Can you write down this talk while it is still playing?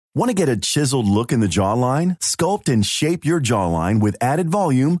Want to get a chiseled look in the jawline? Sculpt and shape your jawline with added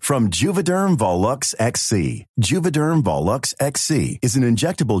volume from Juvederm Volux XC. Juvederm Volux XC is an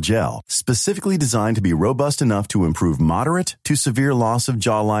injectable gel specifically designed to be robust enough to improve moderate to severe loss of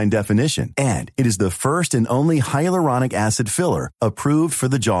jawline definition. And it is the first and only hyaluronic acid filler approved for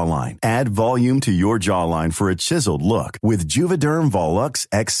the jawline. Add volume to your jawline for a chiseled look with Juvederm Volux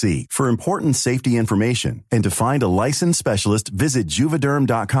XC. For important safety information and to find a licensed specialist, visit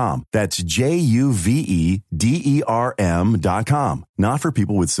juvederm.com. That's JUVEDERM.com. Not for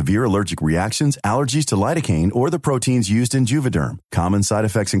people with severe allergic reactions, allergies to lidocaine, or the proteins used in Juvederm. Common side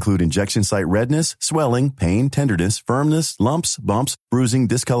effects include injection site redness, swelling, pain, tenderness, firmness, lumps, bumps, bruising,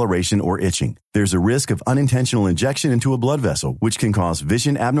 discoloration, or itching. There's a risk of unintentional injection into a blood vessel, which can cause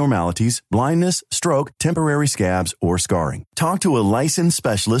vision abnormalities, blindness, stroke, temporary scabs, or scarring. Talk to a licensed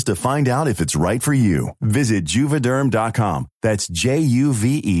specialist to find out if it's right for you. Visit Juvederm.com. That's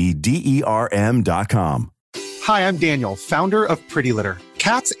JUVEDERM.com. Hi, I'm Daniel, founder of Pretty Litter.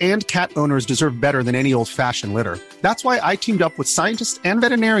 Cats and cat owners deserve better than any old-fashioned litter. That's why I teamed up with scientists and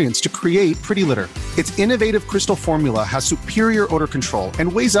veterinarians to create Pretty Litter. Its innovative crystal formula has superior odor control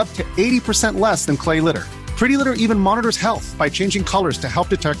and weighs up to 80% less than clay litter. Pretty Litter even monitors health by changing colors to help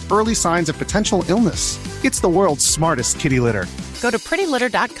detect early signs of potential illness. It's the world's smartest kitty litter. Go to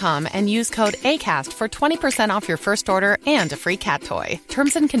prettylitter.com and use code ACAST for 20% off your first order and a free cat toy.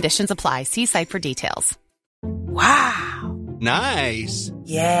 Terms and conditions apply. See site for details. Wow. Nice.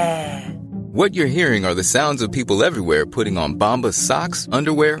 Yeah. What you're hearing are the sounds of people everywhere putting on Bombas socks,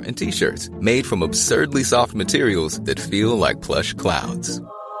 underwear, and T-shirts made from absurdly soft materials that feel like plush clouds.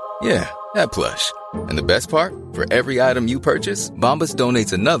 Yeah, that plush. And the best part? For every item you purchase, Bombas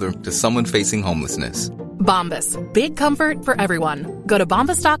donates another to someone facing homelessness. Bombas. Big comfort for everyone. Go to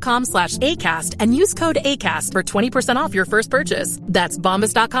bombas.com/ACAST and use code ACAST for 20% off your first purchase. That's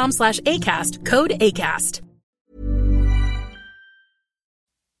bombas.com/ACAST. Code ACAST.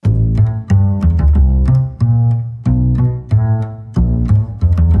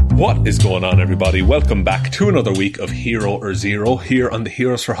 What is going on, everybody? Welcome back to another week of Hero or Zero here on the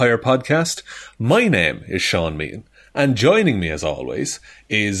Heroes for Hire podcast. My name is Sean Meehan, and joining me as always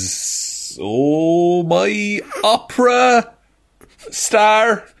is, my opera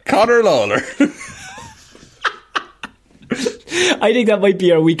star, Conor Lawler. I think that might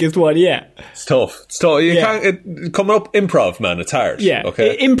be our weakest one, yeah. It's tough. You can't, coming up improv, man, it's hard. Yeah,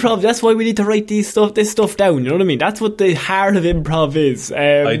 okay. Improv, that's why we need to write this stuff down, you know what I mean? That's what the heart of improv is.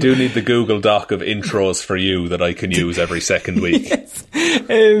 I do need the Google Doc of intros for you that I can use every second week. Yes.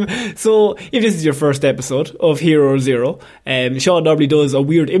 So, if this is your first episode of Hero or Zero, Sean normally does a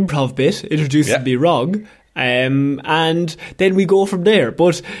weird improv bit, introduces me wrong, and then we go from there.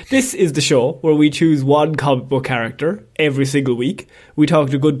 But this is the show where we choose one comic book character every single week. We talk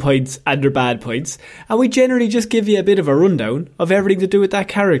their good points and their bad points, and we generally just give you a bit of a rundown of everything to do with that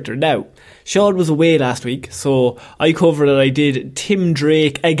character. Now, Sean was away last week, so I covered it. I did Tim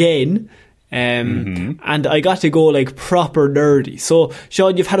Drake again, and I got to go like proper nerdy. So,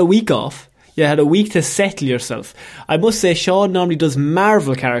 Sean, you've had a week off. You had a week to settle yourself. I must say, Sean normally does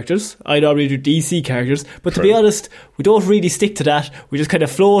Marvel characters. I normally do DC characters. But to be honest, we don't really stick to that. We just kind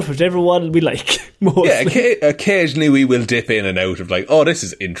of float with everyone we like. Mostly. Yeah, occasionally we will dip in and out of like, oh, this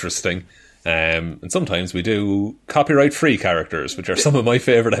is interesting. And sometimes we do copyright-free characters, which are some of my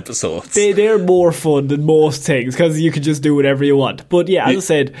favourite episodes. They're more fun than most things, because you can just do whatever you want. But yeah, as I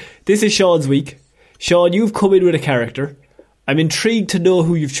said, this is Sean's week. Sean, you've come in with a character. I'm intrigued to know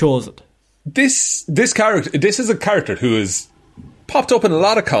who you've chosen. This is a character who has popped up in a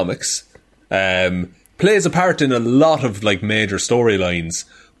lot of comics, plays a part in a lot of like major storylines,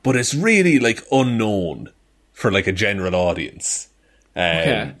 but it's really like unknown for like a general audience.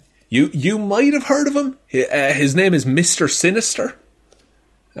 Okay. You might have heard of him. His name is Mr. Sinister.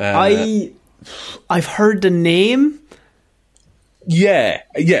 I've heard the name. Yeah,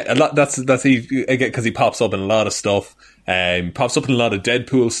 a lot. That's he again, because he pops up in a lot of stuff. Pops up in a lot of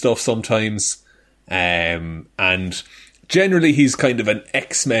Deadpool stuff sometimes, and generally he's kind of an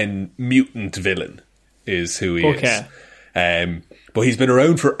X-Men mutant villain is who he is. But he's been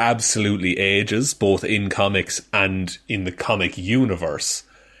around for absolutely ages, both in comics and in the comic universe.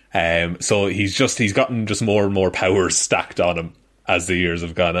 So he's gotten just more and more powers stacked on him as the years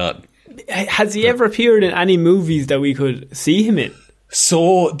have gone on. Has he ever appeared in any movies that we could see him in?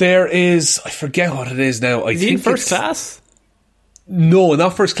 So there is, I forget what it is now. Is he in First Class? No,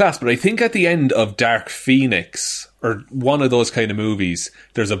 not First Class, but I think at the end of Dark Phoenix, or one of those kind of movies,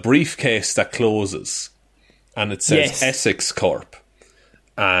 there's a briefcase that closes, and it says Essex Corp.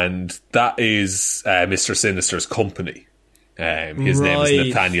 And that is Mr. Sinister's company. His name is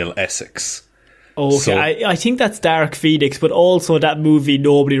Nathaniel Essex. Okay, So- I think that's Dark Phoenix, but also that movie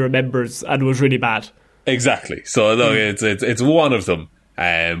nobody remembers and was really bad. Exactly. So look, it's one of them.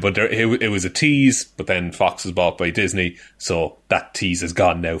 But it was a tease, but then Fox was bought by Disney, so that tease is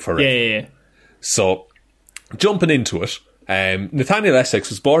gone now forever. Yeah. So, jumping into it, Nathaniel Essex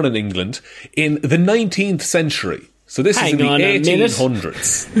was born in England in the 19th century. So this is in the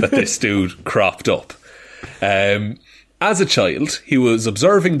 1800s that this dude cropped up. As a child, he was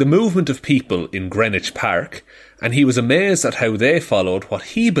observing the movement of people in Greenwich Park, and he was amazed at how they followed what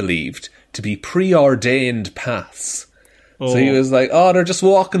he believed to be preordained paths. So he was like, they're just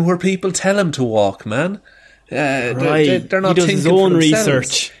walking where people tell him to walk, man. They're not he does thinking his own for themselves.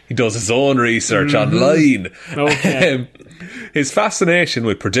 research. He does his own research online. Okay. His fascination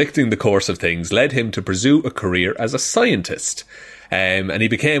with predicting the course of things led him to pursue a career as a scientist. And he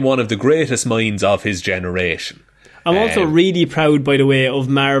became one of the greatest minds of his generation. I'm also really proud, by the way, of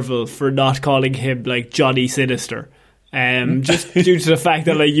Marvel for not calling him like Johnny Sinister. Just due to the fact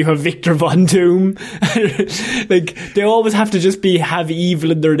that like you have Victor Von Doom, like they always have to just have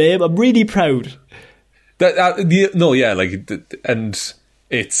evil in their name. I'm really proud. And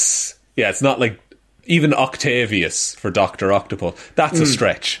it's not like even Octavius for Dr. Octopus. That's a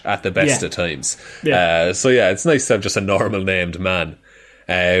stretch at the best of times. Yeah. It's nice to have just a normal named man.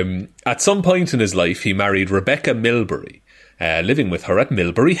 At some point in his life, he married Rebecca Milbury, living with her at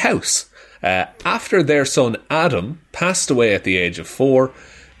Milbury House. After their son Adam passed away at the age of 4,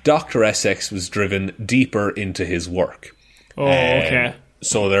 Dr. Essex was driven deeper into his work. Okay.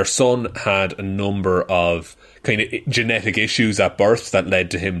 So their son had a number of kind of genetic issues at birth that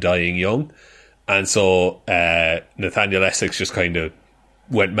led to him dying young. And so Nathaniel Essex just kind of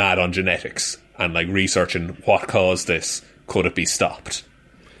went mad on genetics and like researching what caused this. Could it be stopped?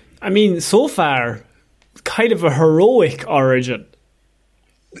 I mean, so far, kind of a heroic origin.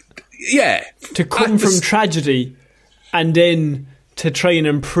 Yeah. To come from tragedy and then to try and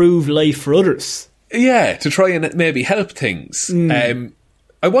improve life for others. Yeah, to try and maybe help things.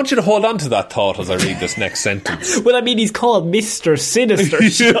 I want you to hold on to that thought as I read this next sentence. Well, I mean, he's called Mr. Sinister.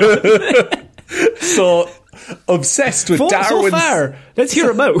 So, obsessed with Darwin's... So far, let's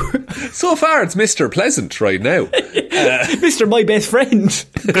hear him out. So far, it's Mr. Pleasant right now. Mr. My Best Friend.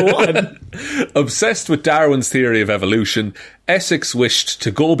 Go on. Obsessed with Darwin's theory of evolution, Essex wished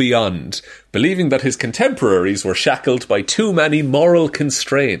to go beyond, believing that his contemporaries were shackled by too many moral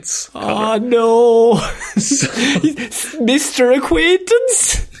constraints. Oh, no. Mr.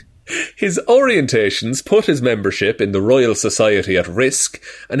 Acquaintance. His orientations put his membership in the Royal Society at risk,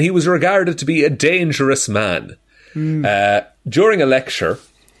 and he was regarded to be a dangerous man. During a lecture,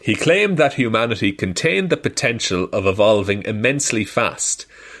 he claimed that humanity contained the potential of evolving immensely fast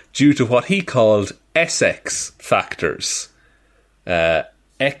due to what he called SX factors.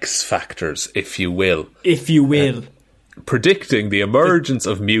 X factors, if you will. If you will. Predicting the emergence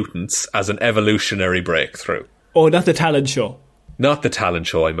of mutants as an evolutionary breakthrough. Oh, not the talent show. Not the talent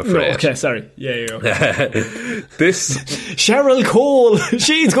show, I'm afraid. No, okay, sorry. Yeah. This... Cheryl Cole,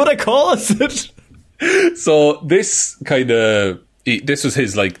 she's going to cause it. So this this was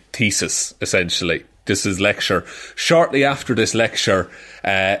his like thesis, essentially. This is lecture. Shortly after this lecture,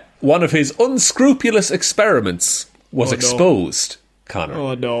 one of his unscrupulous experiments was exposed. Connor.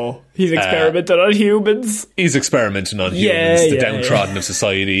 Oh no, he's experimenting on humans. He's experimenting on humans, the downtrodden of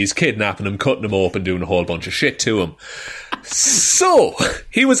society. He's kidnapping them, cutting them open, doing a whole bunch of shit to him. So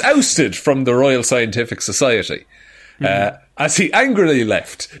he was ousted from the Royal Scientific Society. As he angrily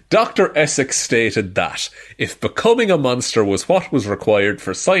left, Dr. Essex stated that if becoming a monster was what was required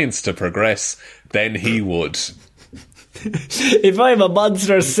for science to progress, then he would. If I'm a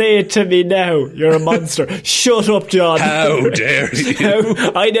monster, say it to me now. You're a monster. Shut up, John. How dare you?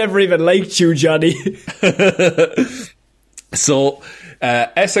 I never even liked you, Johnny. So,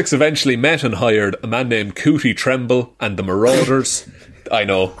 Essex eventually met and hired a man named Cootie Tremble and the Marauders. I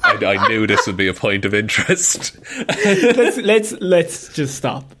know, I knew this would be a point of interest. let's just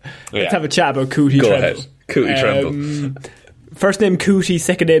stop. Let's have a chat about Cootie Tremble. Go ahead. Cootie Tremble. First name Cootie,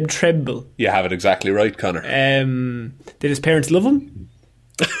 second name Tremble. You have it exactly right, Connor. Did his parents love him?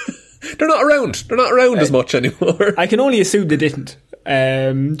 They're not around. They're not around as much anymore. I can only assume they didn't.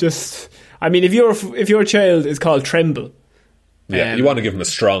 I mean, if your child is called Tremble, you want to give him a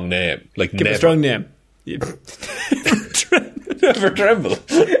strong name, like give him a strong name. Never Tremble.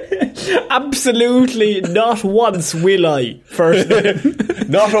 Absolutely not once will I. First name.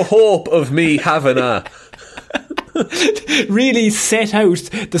 Not a hope of me having a. Really set out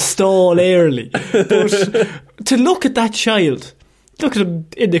the stall early. But to look at that child, look at him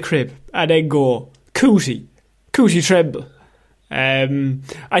in the crib, and then go, Cootie Tremble.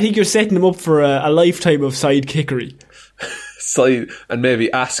 I think you're setting him up for a lifetime of sidekickery. And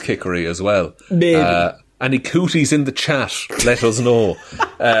maybe ass kickery as well. Maybe. Any cooties in the chat, let us know.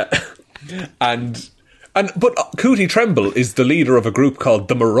 But Cootie Tremble is the leader of a group called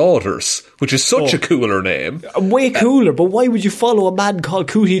the Marauders, which is such a cooler name. Way cooler, but why would you follow a man called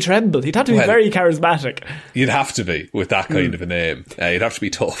Cootie Tremble? He'd have to be very charismatic. You'd have to be, with that kind of a name. You'd have to be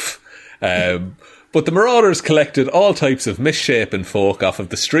tough. But the Marauders collected all types of misshapen folk off of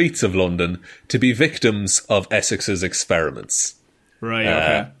the streets of London to be victims of Essex's experiments. Right,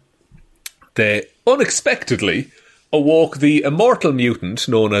 okay. They unexpectedly awoke the immortal mutant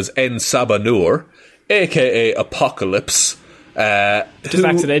known as En Sabanur, a.k.a. Apocalypse. Just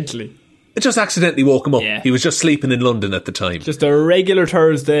accidentally. It just accidentally woke him up. Yeah. He was just sleeping in London at the time. Just a regular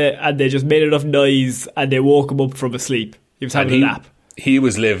Thursday, and they just made enough noise, and they woke him up from a sleep. He was having a nap. He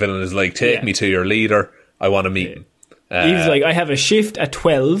was living and was like, take me to your leader. I want to meet him. He was like, I have a shift at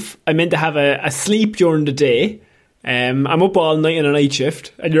 12. I meant to have a sleep during the day. I'm up all night in a night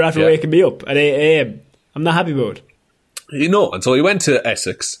shift, and you're after waking me up at 8 a.m. I'm not happy about it. You know, and so he went to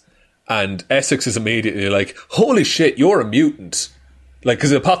Essex, and Essex is immediately like, holy shit, you're a mutant. Like,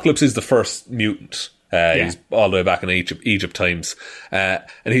 because Apocalypse is the first mutant. He's all the way back in Egypt times. And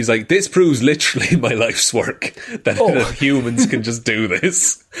he's like, this proves literally my life's work, that humans can just do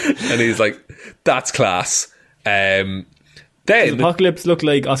this. And he's like, that's class. Then does Apocalypse look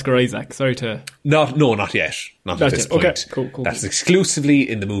like Oscar Isaac? Sorry to... Not yet. Not at this point. Okay, cool. That's exclusively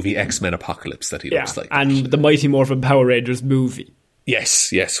in the movie X-Men Apocalypse that he looks like. And the Mighty Morphin Power Rangers movie.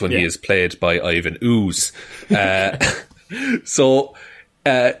 Yes, when he is played by Ivan Ooze. So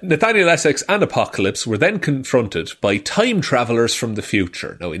Nathaniel Essex and Apocalypse were then confronted by time travellers from the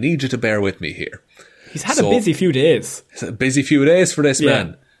future. Now, I need you to bear with me here. He's had a busy few days. It's a busy few days for this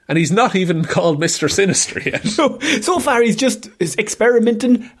man. And he's not even called Mr. Sinister yet. So far he's just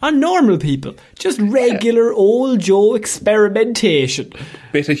experimenting on normal people. Just regular old Joe experimentation.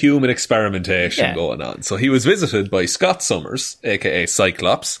 Bit of human experimentation going on. So he was visited by Scott Summers, a.k.a.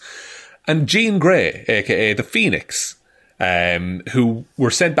 Cyclops, and Jean Grey, a.k.a. the Phoenix, who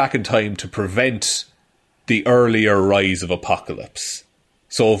were sent back in time to prevent the earlier rise of Apocalypse.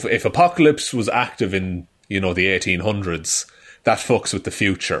 So if Apocalypse was active in, the 1800s, that fucks with the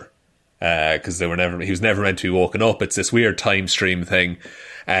future, because he was never meant to be woken up. It's this weird time stream thing.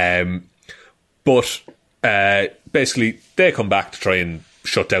 But basically, they come back to try and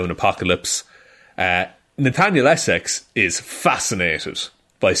shut down Apocalypse. Nathaniel Essex is fascinated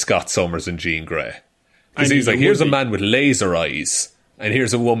by Scott Summers and Jean Grey. Because he's like, here's a man with laser eyes, and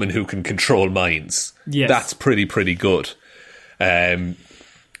here's a woman who can control minds. Yes. That's pretty good.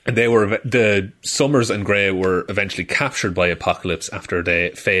 And the Summers and Grey were eventually captured by Apocalypse after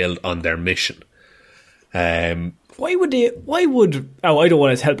they failed on their mission. Why would I don't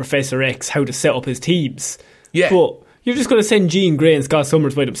want to tell Professor X how to set up his teams. Yeah. But you're just going to send Jean Grey and Scott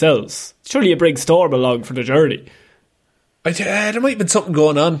Summers by themselves. Surely you bring Storm along for the journey. There might have been something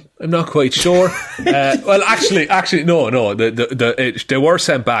going on. I'm not quite sure. Well, actually, no. They were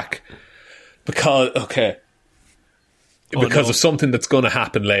sent back because of something that's going to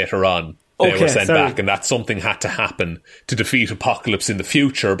happen later on. They were sent back, and that something had to happen to defeat Apocalypse in the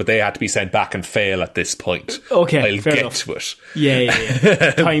future, but they had to be sent back and fail at this point. Okay, I'll fair get enough. to it.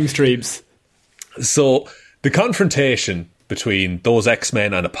 Yeah. Time streams. So the confrontation between those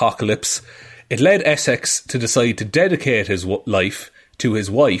X-Men and Apocalypse, it led Essex to decide to dedicate his life to his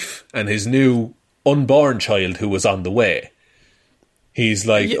wife and his new unborn child who was on the way. He's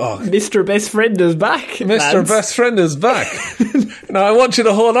like, Mr. Best Friend is back. Mr. Best Friend is back. Now, I want you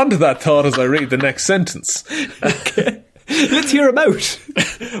to hold on to that thought as I read the next sentence. Okay. Let's hear him out.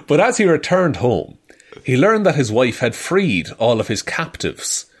 But as he returned home, he learned that his wife had freed all of his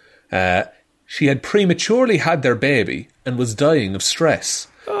captives. She had prematurely had their baby and was dying of stress.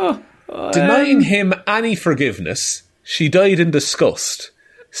 Denying him any forgiveness, she died in disgust,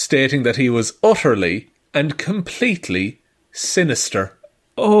 stating that he was utterly and completely sinister.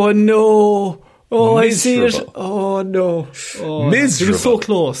 Oh no. Oh, I see it. Miserable. Oh no. Oh, Miserable. it was so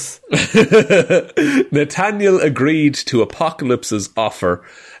close. Nathaniel agreed to Apocalypse's offer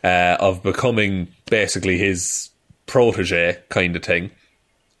of becoming basically his protege kind of thing.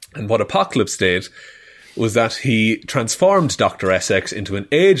 And what Apocalypse did was that he transformed Dr. Essex into an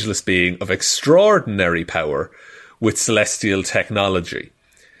ageless being of extraordinary power with celestial technology.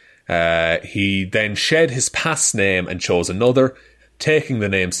 He then shed his past name and chose another, taking the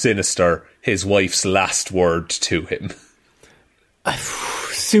name Sinister, his wife's last word to him.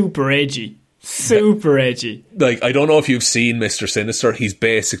 Super edgy. Super edgy. Like, I don't know if you've seen Mr. Sinister. He's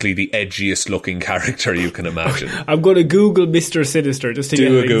basically the edgiest looking character you can imagine. I'm going to Google Mr. Sinister just to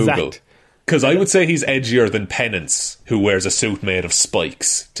get an exact. Because I would say he's edgier than Penance, who wears a suit made of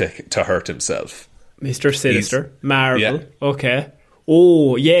spikes to hurt himself. Mr. Sinister. Marvel. Yeah. Okay.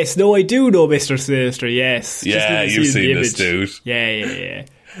 Oh, yes. No, I do know Mr. Sinister, yes. Yeah, you've seen this dude. Yeah.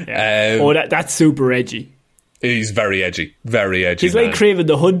 That's super edgy. He's very edgy. Very edgy. He's like Kraven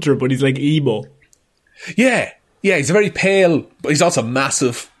the Hunter, but he's like emo. Yeah, he's very pale, but he's also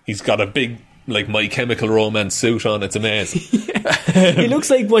massive. He's got a big, like, My Chemical Romance suit on. It's amazing. He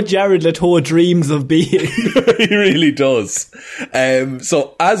looks like what Jared Leto dreams of being. He really does.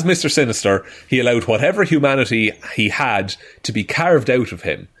 So, as Mr. Sinister, he allowed whatever humanity he had to be carved out of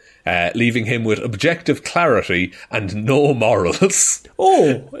him, leaving him with objective clarity and no morals.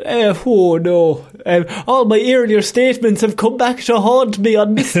 Oh no. All my earlier statements have come back to haunt me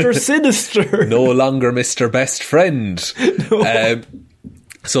on Mr. Sinister. No longer Mr. Best Friend. No.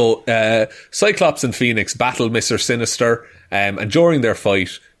 So Cyclops and Phoenix battle Mr. Sinister, and during their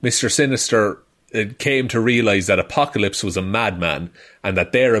fight, Mr. Sinister came to realise that Apocalypse was a madman and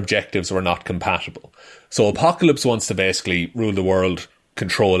that their objectives were not compatible. So Apocalypse wants to basically rule the world,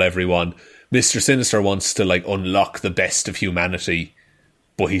 control everyone. Mr. Sinister wants to, like, unlock the best of humanity,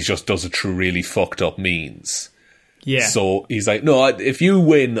 but he just does it through really fucked up means. Yeah. So he's like, no, if you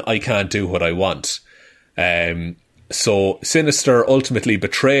win, I can't do what I want. So Sinister ultimately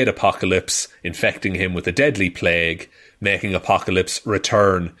betrayed Apocalypse, infecting him with a deadly plague, making Apocalypse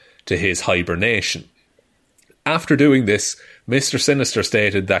return to his hibernation. After doing this, Mr. Sinister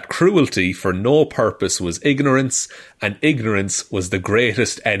stated that cruelty for no purpose was ignorance, and ignorance was the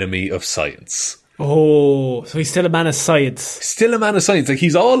greatest enemy of science. Oh, so he's still a man of science. Still a man of science. Like,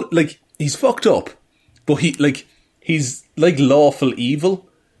 he's fucked up, but he's like lawful evil.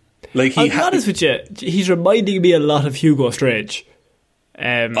 Like, I'll be honest with you, he's reminding me a lot of Hugo Strange.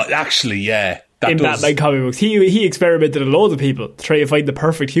 Actually, yeah. In Batman comic books. He experimented on loads of people to try to find the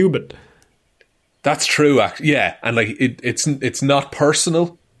perfect human. That's true, yeah. And, like, it's not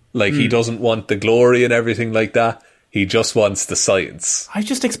personal. Like, he doesn't want the glory and everything like that. He just wants the science. I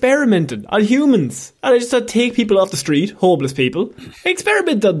just experimented on humans. And I just had to take people off the street, homeless people,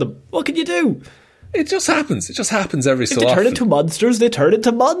 experiment on them. What can you do? It just happens. It just happens every so often. If they turn into monsters, they turn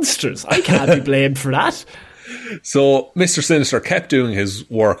into monsters. I can't be blamed for that. So Mr. Sinister kept doing his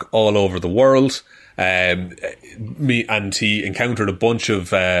work all over the world. And he encountered a bunch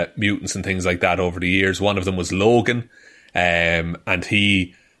of mutants and things like that over the years. One of them was Logan. And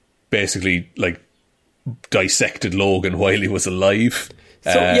he basically, like, dissected Logan while he was alive.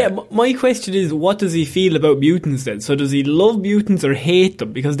 So, my question is, what does he feel about mutants then? So does he love mutants or hate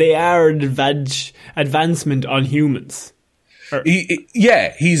them? Because they are an advancement on humans.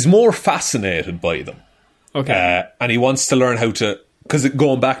 He's more fascinated by them. Okay. And he wants to learn how to... Because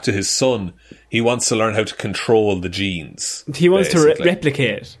going back to his son, he wants to learn how to control the genes. He wants to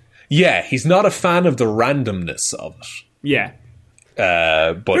replicate. Yeah, he's not a fan of the randomness of it. Yeah.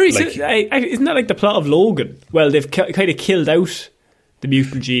 But isn't that like the plot of Logan? Well, they've kind of killed out the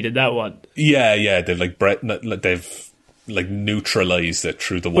mutant gene in that one. Yeah, they've neutralised it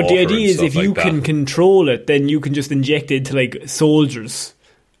through the water. But the idea is, if you can control it, then you can just inject it into, like, soldiers,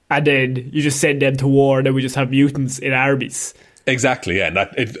 and then you just send them to war, and then we just have mutants in armies. Exactly, yeah. And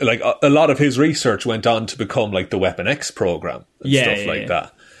a lot of his research went on to become, like, the Weapon X program and stuff like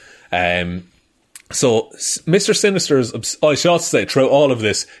that. So Mr. Sinister's, I should also say, throughout all of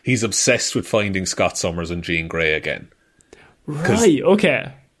this, he's obsessed with finding Scott Summers and Jean Grey again. Right,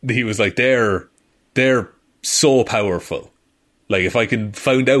 okay. He was like, they're so powerful. Like, if I can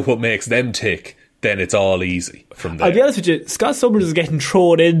find out what makes them tick, then it's all easy from there. I'll be honest with you, Scott Summers is getting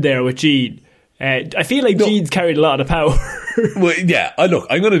thrown in there with Jean. I feel like Jean's carried a lot of power. Well, yeah, I'm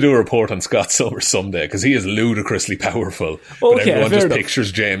going to do a report on Scott Summers someday, because he is ludicrously powerful. But everyone just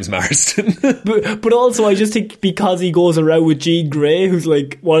pictures James Marsden. but also, I just think because he goes around with Jean Grey, who's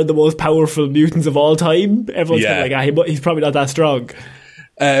like one of the most powerful mutants of all time, everyone's kind of like, he's probably not that strong.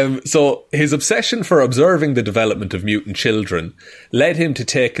 So his obsession for observing the development of mutant children led him to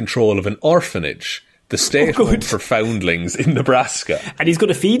take control of an orphanage, the state home for foundlings in Nebraska. And he's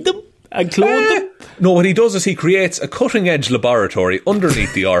going to feed them? And clothe them? No, what he does is he creates a cutting-edge laboratory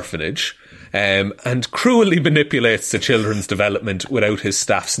underneath the orphanage, and cruelly manipulates the children's development without his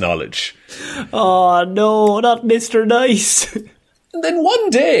staff's knowledge. Oh no, not Mr. Nice. And then one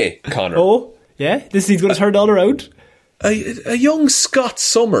day, Connor... Oh, yeah? He's going to turn it all around? A young Scott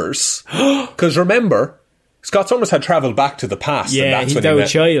Summers... Because remember, Scott Summers had travelled back to the past. Yeah, and that's he's when now a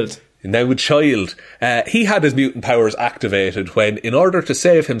child. Now a child. He had his mutant powers activated when, in order to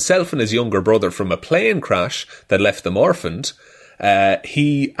save himself and his younger brother from a plane crash that left them orphaned,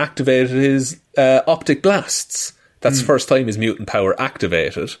 he activated his optic blasts. That's the first time his mutant power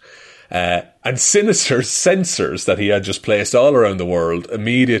activated. And Sinister's sensors that he had just placed all around the world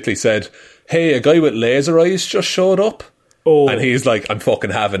immediately said, hey, a guy with laser eyes just showed up. Oh. And he's like, I'm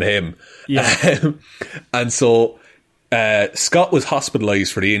fucking having him. Yeah. And so Scott was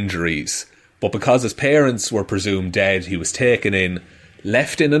hospitalised for the injuries, but because his parents were presumed dead, he was taken in,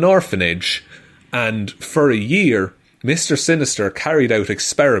 left in an orphanage, and for a year, Mr. Sinister carried out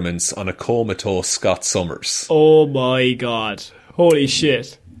experiments on a comatose Scott Summers. Oh my god. Holy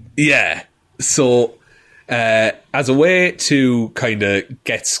shit. Yeah. So, as a way to kind of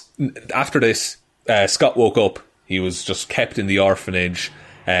get... After this, Scott woke up. He was just kept in the orphanage.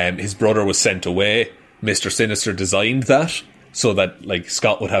 His brother was sent away. Mr. Sinister designed that so that, like,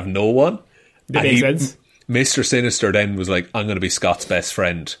 Scott would have no one. That makes sense. Mr. Sinister then was like, I'm going to be Scott's best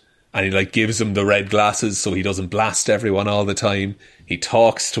friend. And he, like, gives him the red glasses so he doesn't blast everyone all the time. He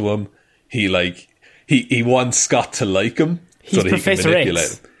talks to him. He, like... He wants Scott to like him. He's so that Professor he can manipulate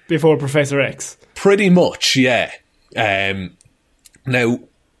X him. before Professor X. Pretty much, yeah. Now,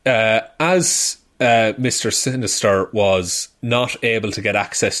 as Mr. Sinister was not able to get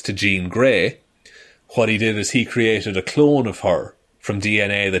access to Jean Grey, what he did is he created a clone of her from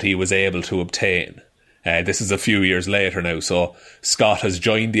DNA that he was able to obtain. This is a few years later now, so Scott has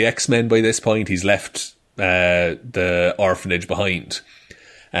joined the X-Men by this point. He's left the orphanage behind.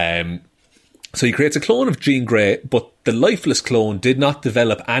 So he creates a clone of Jean Grey, but the lifeless clone did not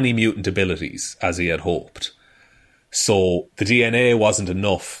develop any mutant abilities as he had hoped. So the DNA wasn't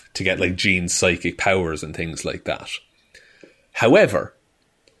enough to get like Jean's psychic powers and things like that. However,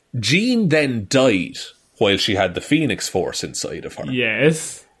 Jean then died while she had the Phoenix Force inside of her.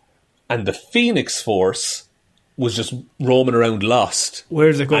 Yes. And the Phoenix Force was just roaming around lost.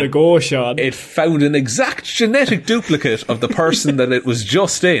 Where's it going to go, Sean? It found an exact genetic duplicate of the person that it was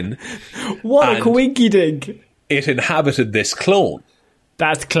just in. What a coinky dink. It inhabited this clone.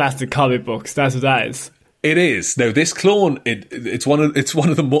 That's classic comic books. That's what that is. It is. Now, this clone, it's one of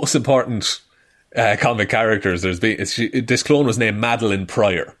the most important comic characters there's been. This clone was named Madeline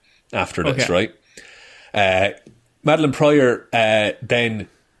Pryor after this, right? Madeline Pryor then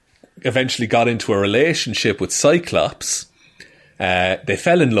eventually got into a relationship with Cyclops. They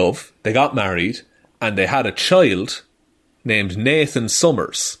fell in love, they got married, and they had a child named Nathan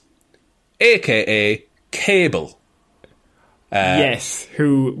Summers, aka Cable. Yes,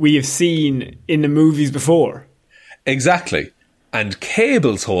 who we have seen in the movies before. Exactly. And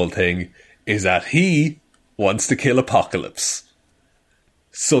Cable's whole thing is that he wants to kill Apocalypse.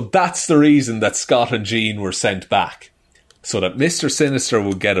 So that's the reason that Scott and Jean were sent back. So that Mr. Sinister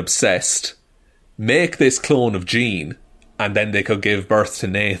would get obsessed, make this clone of Jean, and then they could give birth to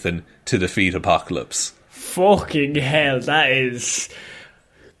Nathan to defeat Apocalypse. Fucking hell, that is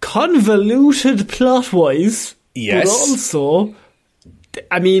convoluted plot-wise. Yes. But also,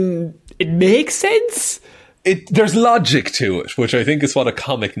 I mean, it makes sense. There's logic to it, which I think is what a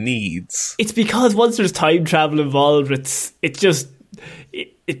comic needs. It's because once there's time travel involved, it's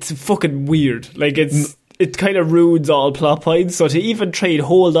fucking weird. Like, it kind of ruins all plot points. So to even try and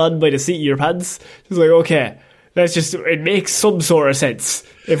hold on by the seat of your pants, it's like, okay, it makes some sort of sense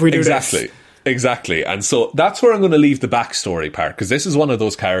if we do this. Exactly. And so that's where I'm going to leave the backstory part, because this is one of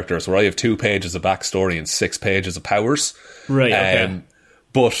those characters where I have 2 pages of backstory and 6 pages of powers. Right, okay.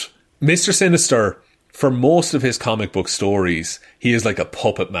 But Mr. Sinister, for most of his comic book stories, he is like a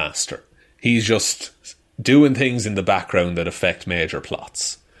puppet master. He's just doing things in the background that affect major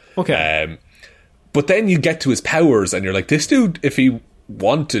plots. Okay. But then you get to his powers and you're like, this dude, if he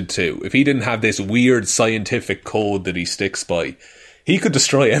wanted to, if he didn't have this weird scientific code that he sticks by, he could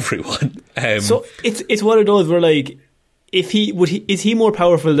destroy everyone. So it's one of those where, like, is he more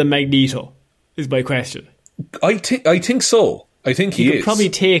powerful than Magneto? Is my question. I think so. I think he could probably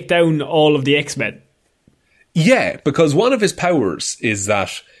take down all of the X-Men. Yeah, because one of his powers is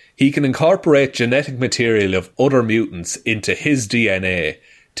that he can incorporate genetic material of other mutants into his DNA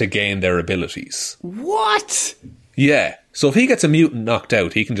to gain their abilities. What? Yeah. So if he gets a mutant knocked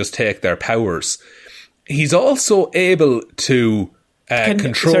out, he can just take their powers. He's also able to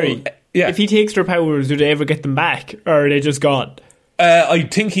control... Sorry, if he takes their powers, do they ever get them back? Or are they just gone? I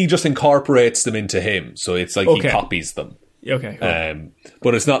think he just incorporates them into him. So it's like he copies them. Okay. Cool.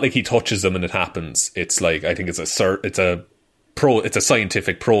 But it's not like he touches them and it happens. It's like, I think it's a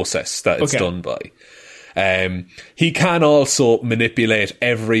scientific process that it's done by. He can also manipulate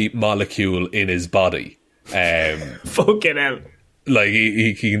every molecule in his body. Fucking hell. Like,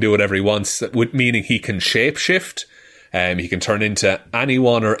 he can do whatever he wants, meaning he can shapeshift. He can turn into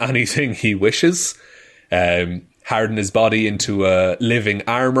anyone or anything he wishes. Harden his body into a living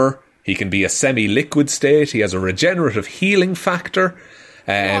armour. He can be a semi-liquid state. He has a regenerative healing factor.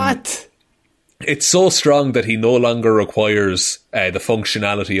 What? It's so strong that he no longer requires the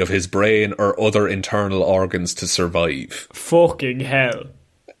functionality of his brain or other internal organs to survive. Fucking hell.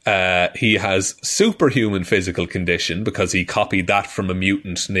 He has superhuman physical condition because he copied that from a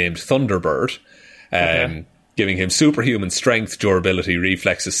mutant named Thunderbird, giving him superhuman strength, durability,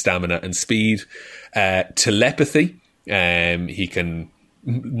 reflexes, stamina, and speed. Telepathy. He can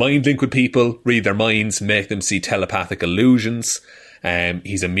mind link with people, read their minds, make them see telepathic illusions.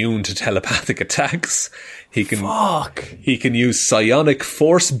 He's immune to telepathic attacks. He can use psionic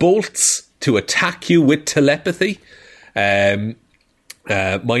force bolts to attack you with telepathy.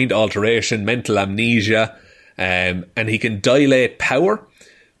 Mind alteration, mental amnesia, and he can dilate power,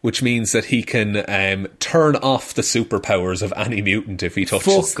 which means that he can turn off the superpowers of any mutant if he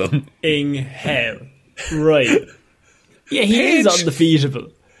touches them. Fucking hell. Right. Yeah, he is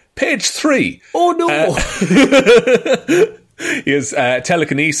undefeatable. Page 3. Oh no! He has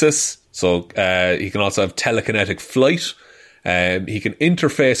telekinesis, so he can also have telekinetic flight. He can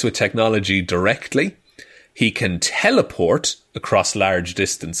interface with technology directly. He can teleport across large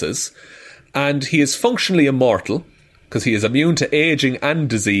distances. And he is functionally immortal because he is immune to aging and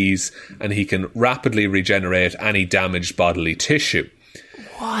disease, and he can rapidly regenerate any damaged bodily tissue.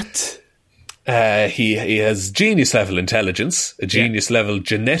 What? He has genius-level intelligence, a genius-level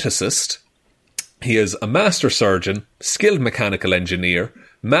geneticist. He is a master surgeon, skilled mechanical engineer,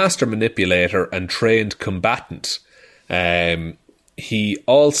 master manipulator, and trained combatant. He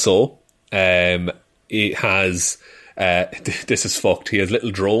also he has... this is fucked. He has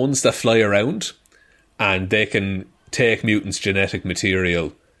little drones that fly around, and they can take mutants' genetic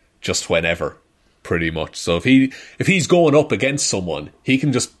material just whenever, pretty much. So if he's going up against someone, he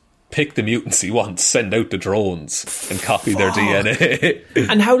can just pick the mutants he wants, send out the drones, and copy their DNA.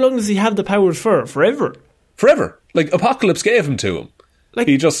 And how long does he have the powers for? Forever? Forever. Like, Apocalypse gave them to him. Like,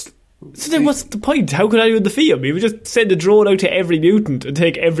 he just... So then what's the point? How could anyone defeat him? He would just send a drone out to every mutant and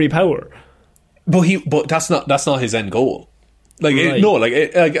take every power. But that's not his end goal. Like,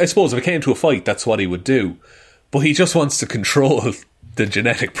 right. I suppose if it came to a fight, that's what he would do. But he just wants to control the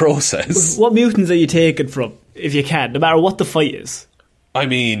genetic process. What mutants are you taking from, if you can, no matter what the fight is? I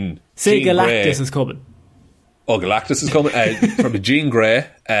mean... Say Jean Galactus Grey is coming. Oh, Galactus is coming. From Jean Grey,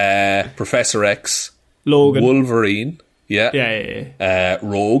 Professor X, Logan, Wolverine,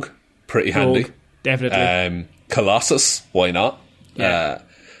 Rogue, pretty handy. Definitely. Colossus, why not? Yeah.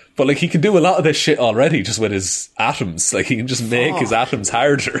 But like, he can do a lot of this shit already just with his atoms. Like, he can just make his atoms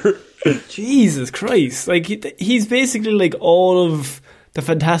harder. Jesus Christ! Like, he's basically like all of the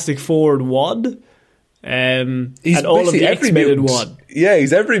Fantastic Four in one. He's and all of the X-Men in one. Yeah,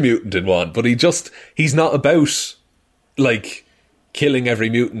 he's every mutant in one, but he's not about like killing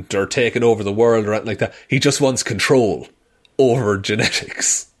every mutant or taking over the world or anything like that. He just wants control over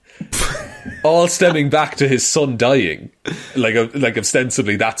genetics. All stemming back to his son dying. Like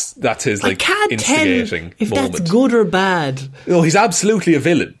ostensibly that's his like instigating if moment. that's good or bad. No, he's absolutely a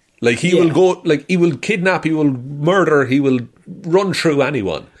villain. Like, he will go, like, he will kidnap, he will murder, he will run through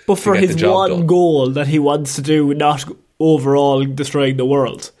anyone. But for his one goal that he wants to do, not overall destroying the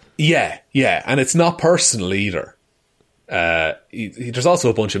world. Yeah, and it's not personal either. There's also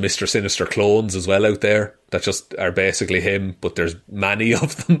a bunch of Mr. Sinister clones as well out there that just are basically him, but there's many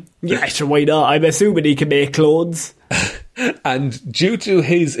of them. Yeah, sure, why not? I'm assuming he can make clones. And due to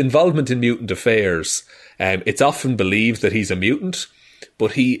his involvement in mutant affairs, it's often believed that he's a mutant.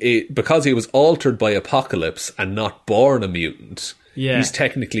 But because he was altered by Apocalypse and not born a mutant, he's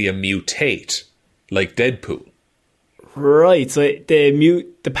technically a mutate, like Deadpool. Right, so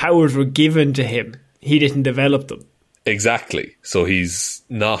the powers were given to him. He didn't develop them. Exactly. So he's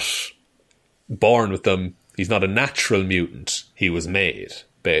not born with them. He's not a natural mutant. He was made,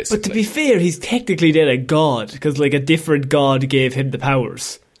 basically. But to be fair, he's technically then a god, because like a different god gave him the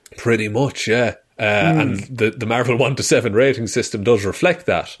powers. Pretty much, yeah. And the Marvel 1-7 rating system does reflect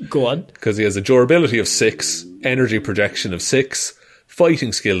that. Go on. Because he has a durability of 6, energy projection of 6,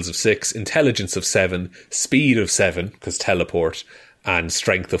 fighting skills of 6, intelligence of 7, speed of 7, because teleport, and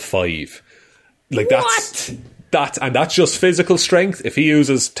strength of 5. Like, that's just physical strength. If he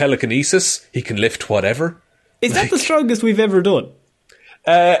uses telekinesis, he can lift whatever. Is that the strongest we've ever done?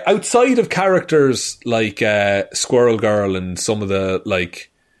 Outside of characters like Squirrel Girl and some of the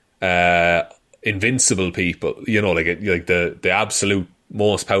like invincible people, you know, like the absolute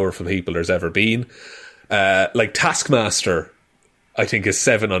most powerful people there's ever been, like Taskmaster I think, is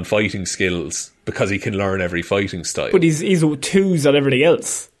 7 on fighting skills because he can learn every fighting style. But he's 2s on everything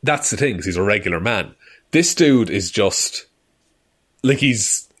else. That's the thing, 'cause he's a regular man. This dude is just like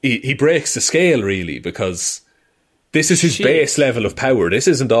he breaks the scale really, because this is his base level of power. This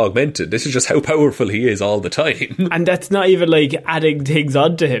isn't augmented. This is just how powerful he is all the time. And that's not even like adding things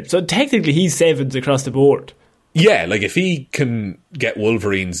onto him. So technically he's 7s across the board. Yeah, like if he can get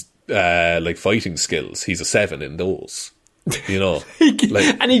Wolverine's like fighting skills, he's a 7 in those. You know,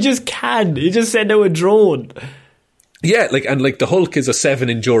 and he just can. He just sent out a drone. Yeah, like the Hulk is a 7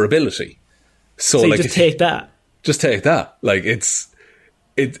 in durability. So like, just take that. Just take that. Like it's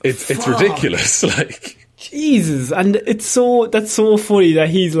ridiculous. Like Jesus, and that's so funny that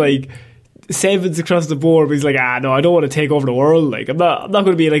he's like 7s across the board, but he's like, no, I don't want to take over the world. Like I'm not going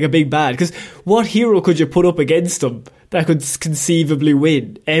to be like a big bad, because what hero could you put up against him that could conceivably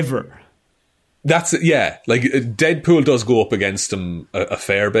win ever? That's it. Yeah, like Deadpool does go up against him a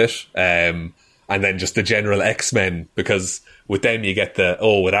fair bit, and then just the general X-Men, because with them you get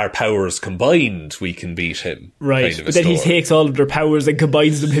with our powers combined we can beat him. Right, kind of but then story. he takes all of their powers and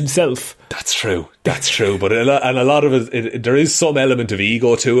combines them himself. That's true. But a lot of it, there is some element of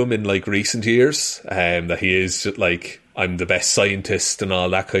ego to him in like recent years, that he is just like, I'm the best scientist and all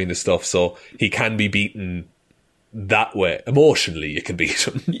that kind of stuff. So he can be beaten that way. Emotionally, you can beat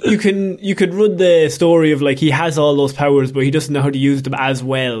him. you could run the story of like he has all those powers, but he doesn't know how to use them as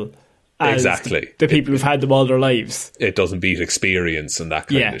well as the people who've had them all their lives. It doesn't beat experience and that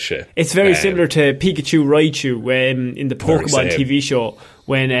kind of shit. It's very similar to Pikachu Raichu in the Pokemon TV show,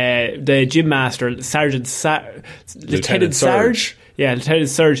 when the gym master, Lieutenant Sarge,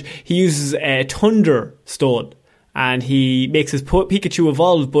 he uses a Thunder Stone and he makes his Pikachu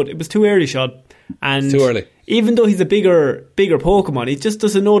evolve, but it was too early, Sean. And it's too early. Even though he's a bigger Pokemon, he just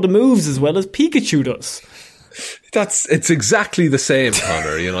doesn't know the moves as well as Pikachu does. It's exactly the same,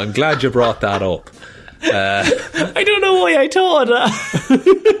 Connor. You know, I'm glad you brought that up. I don't know why I thought that.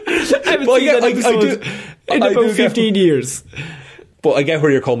 I haven't seen that episode in about 15 years. But I get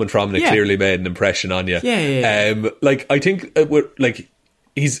where you're coming from, and it clearly made an impression on you. Yeah. Like I think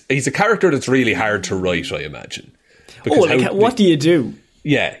he's a character that's really hard to write, I imagine. What do you do?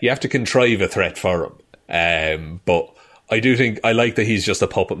 Yeah, you have to contrive a threat for him. But I do think I like that he's just a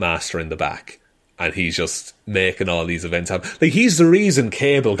puppet master in the back. And he's just making all these events happen. Like, he's the reason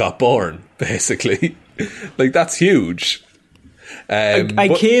Cable got born, basically. Like, that's huge.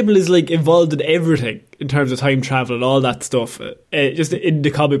 Cable is, like, involved in everything in terms of time travel and all that stuff. Just in the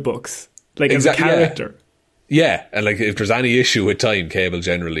comic books. Like, as a character. Yeah, and, like, if there's any issue with time, Cable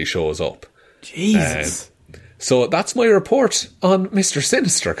generally shows up. Jesus. So that's my report on Mr.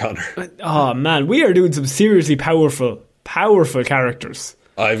 Sinister, Connor. Oh, man. We are doing some seriously powerful characters.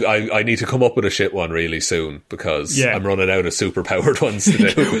 I need to come up with a shit one really soon, because I'm running out of super powered ones to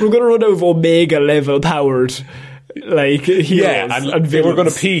do. We're going to run out of Omega level powered like heroes and they were going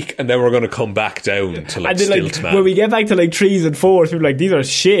to peak and then we're going to come back down to like Stiltman. When we get back to like 3s and 4s, we're like, these are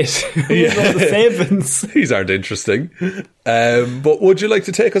shit. Yeah. The 7s. These aren't interesting. But would you like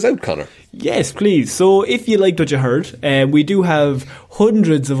to take us out, Connor? Yes, please. So if you liked what you heard, we do have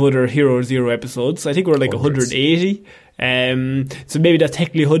hundreds of other Hero Zero episodes. I think we're like 180. So maybe that's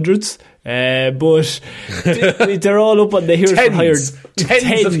technically hundreds, but they're all up on the Heroes for Hire.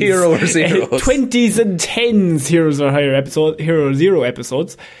 Tens of Hero Zeros. 20s and 10s Heroes for Hire Hero Zero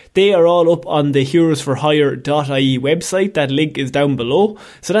episodes. They are all up on the heroesforhire.ie website. That link is down below.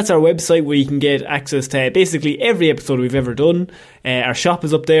 So that's our website where you can get access to basically every episode we've ever done. Our shop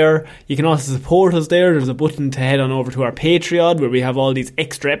is up there. You can also support us there. There's a button to head on over to our Patreon where we have all these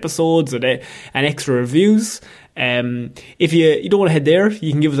extra episodes and extra reviews. If you don't want to head there,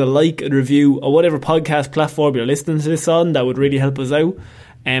 you can give us a like and review on whatever podcast platform you're listening to this on. That would really help us out.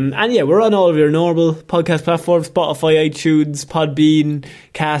 And yeah, we're on all of your normal podcast platforms: Spotify, iTunes, Podbean,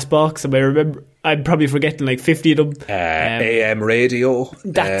 Castbox. I'm probably forgetting like 50 of them. AM radio.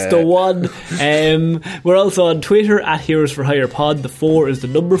 That's the one. We're also on Twitter at Heroes for Hire Pod. The 4 is the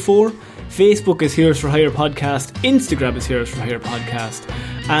number 4. Facebook is Heroes for Hire Podcast. Instagram is Heroes for Hire Podcast.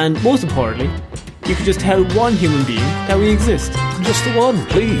 And most importantly, you can just tell one human being that we exist. Just the one,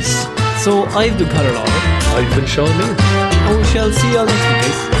 please. So I've been Conor Lawler. I've been Sean Moon. And we shall see you all next week,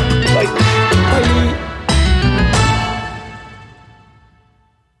 guys. Bye. Bye.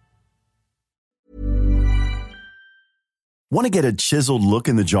 Want to get a chiseled look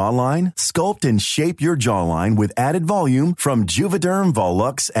in the jawline? Sculpt and shape your jawline with added volume from Juvederm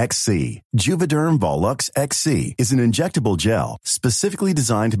Volux XC. Juvederm Volux XC is an injectable gel specifically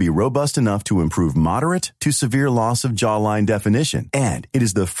designed to be robust enough to improve moderate to severe loss of jawline definition. And it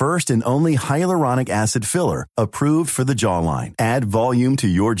is the first and only hyaluronic acid filler approved for the jawline. Add volume to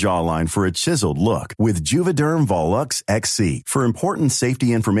your jawline for a chiseled look with Juvederm Volux XC. For important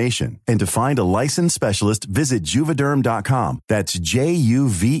safety information and to find a licensed specialist, visit Juvederm.com. That's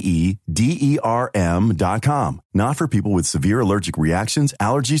Juvederm.com. Not for people with severe allergic reactions,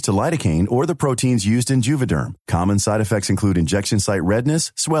 allergies to lidocaine, or the proteins used in Juvederm. Common side effects include injection site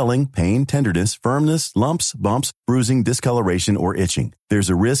redness, swelling, pain, tenderness, firmness, lumps, bumps, bruising, discoloration, or itching. There's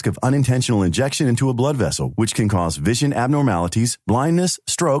a risk of unintentional injection into a blood vessel, which can cause vision abnormalities, blindness,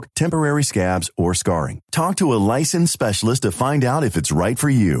 stroke, temporary scabs, or scarring. Talk to a licensed specialist to find out if it's right for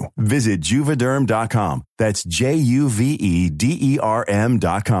you. Visit Juvederm.com. That's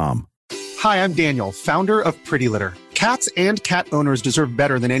Juvederm.com. Hi, I'm Daniel, founder of Pretty Litter. Cats and cat owners deserve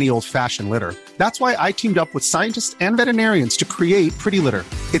better than any old-fashioned litter. That's why I teamed up with scientists and veterinarians to create Pretty Litter.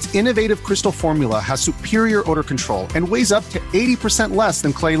 Its innovative crystal formula has superior odor control and weighs up to 80% less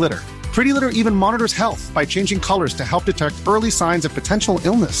than clay litter. Pretty Litter even monitors health by changing colors to help detect early signs of potential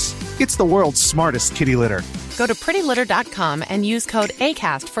illness. It's the world's smartest kitty litter. Go to prettylitter.com and use code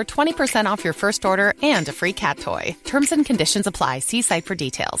ACAST for 20% off your first order and a free cat toy. Terms and conditions apply. See site for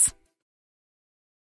details.